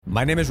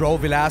My name is Raul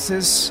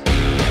Villacis,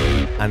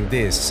 and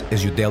this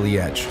is your Daily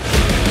Edge.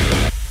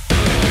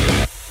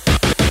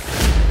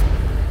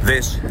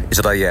 This is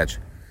a Daily Edge.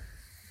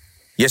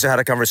 Yes, I had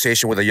a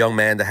conversation with a young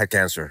man that had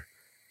cancer.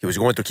 He was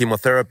going through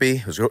chemotherapy.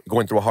 He was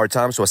going through a hard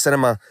time. So I sent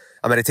him a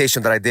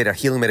meditation that I did, a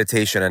healing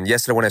meditation. And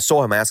yesterday when I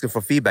saw him, I asked him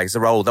for feedback. He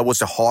said, Raul, that was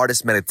the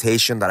hardest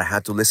meditation that I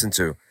had to listen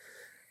to.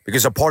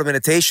 Because a part of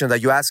meditation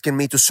that you're asking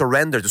me to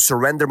surrender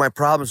my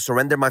problems, to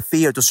surrender my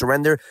fear, to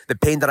surrender the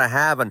pain that I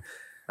have. And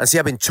see,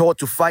 I've been taught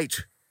to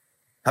fight.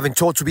 I've been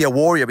taught to be a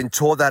warrior. I've been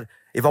told that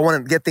if I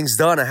want to get things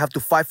done, I have to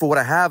fight for what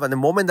I have. And the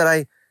moment that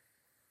I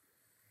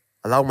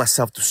allow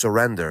myself to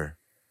surrender,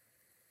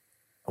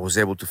 I was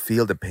able to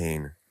feel the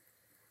pain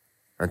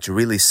and to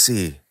really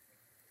see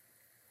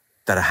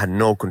that I had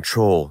no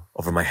control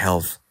over my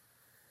health.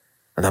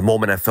 At that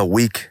moment, I felt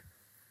weak.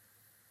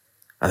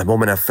 At that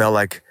moment, I felt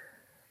like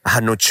I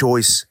had no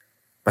choice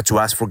but to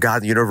ask for God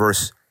and the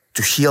universe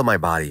to heal my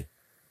body.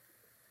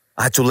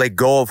 I had to let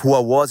go of who I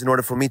was in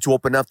order for me to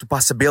open up to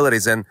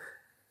possibilities. And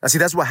see,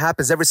 that's what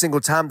happens every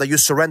single time that you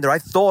surrender. I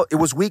thought it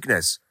was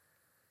weakness.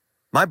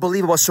 My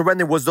belief about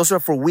surrendering was those are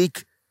for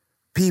weak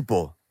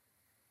people.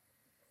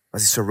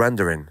 As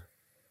surrendering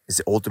is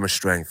the ultimate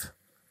strength.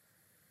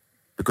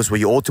 Because what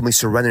you ultimately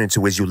surrender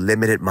into is your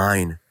limited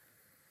mind,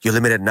 your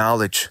limited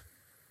knowledge,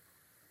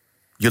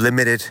 your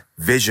limited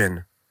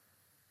vision.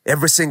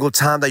 Every single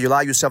time that you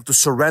allow yourself to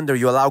surrender,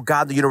 you allow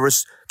God, the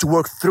universe, to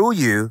work through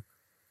you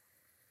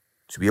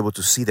to be able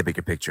to see the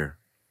bigger picture.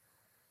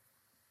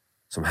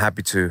 So I'm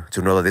happy to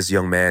know that this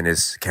young man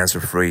is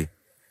cancer-free.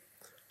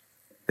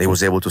 That he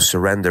was able to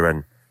surrender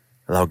and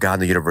allow God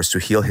and the universe to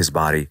heal his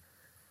body,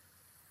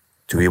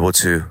 to be able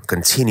to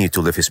continue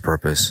to live his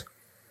purpose.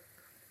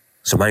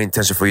 So my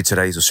intention for you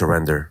today is to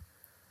surrender.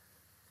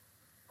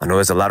 I know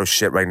there's a lot of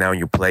shit right now on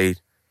your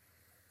plate.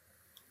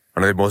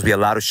 I know there must be a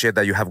lot of shit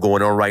that you have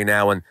going on right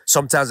now. And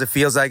sometimes it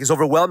feels like it's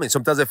overwhelming.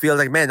 Sometimes it feels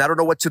like, man, I don't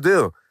know what to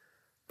do.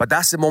 But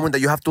that's the moment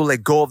that you have to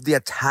let go of the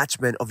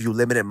attachment of your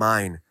limited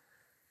mind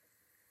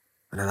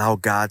and allow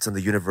God's and the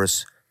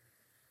universe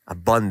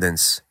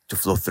abundance to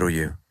flow through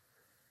you.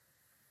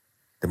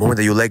 The moment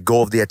that you let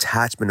go of the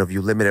attachment of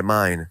your limited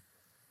mind,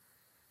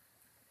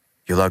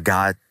 you allow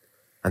God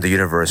and the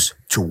universe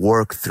to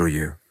work through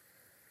you.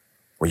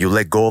 When you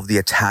let go of the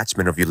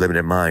attachment of your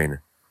limited mind,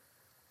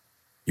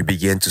 you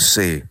begin to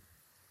see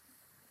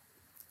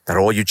that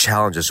all your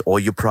challenges, all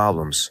your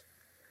problems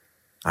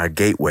are a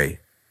gateway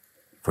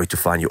for you to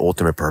find your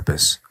ultimate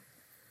purpose.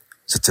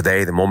 So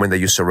today, the moment that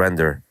you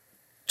surrender,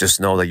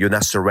 just know that you're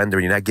not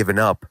surrendering, you're not giving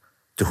up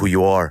to who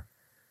you are.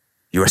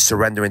 You are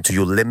surrendering to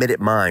your limited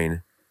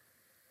mind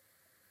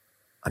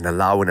and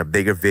allowing a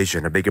bigger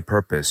vision, a bigger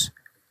purpose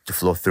to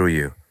flow through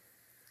you.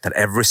 That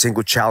every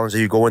single challenge that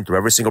you're going through,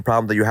 every single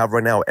problem that you have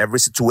right now, every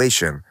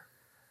situation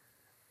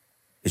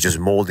is just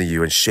molding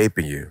you and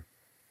shaping you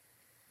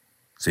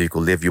so you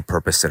can live your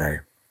purpose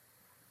today.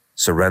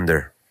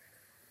 Surrender.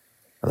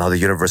 Allow the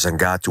universe and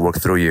God to work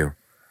through you.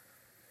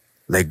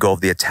 Let go of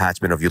the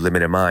attachment of your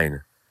limited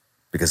mind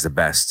because the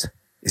best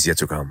is yet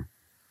to come.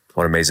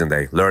 What an amazing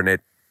day. Learn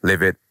it,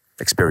 live it,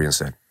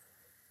 experience it.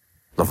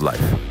 Love life.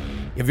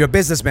 If you're a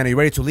businessman and you're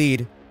ready to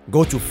lead,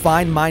 go to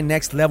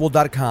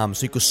findmynextlevel.com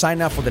so you can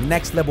sign up for the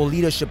Next Level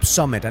Leadership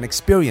Summit, an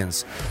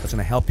experience that's going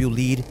to help you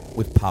lead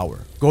with power.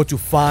 Go to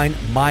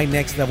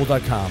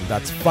findmynextlevel.com.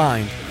 That's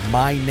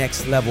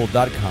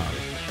findmynextlevel.com.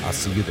 I'll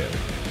see you there.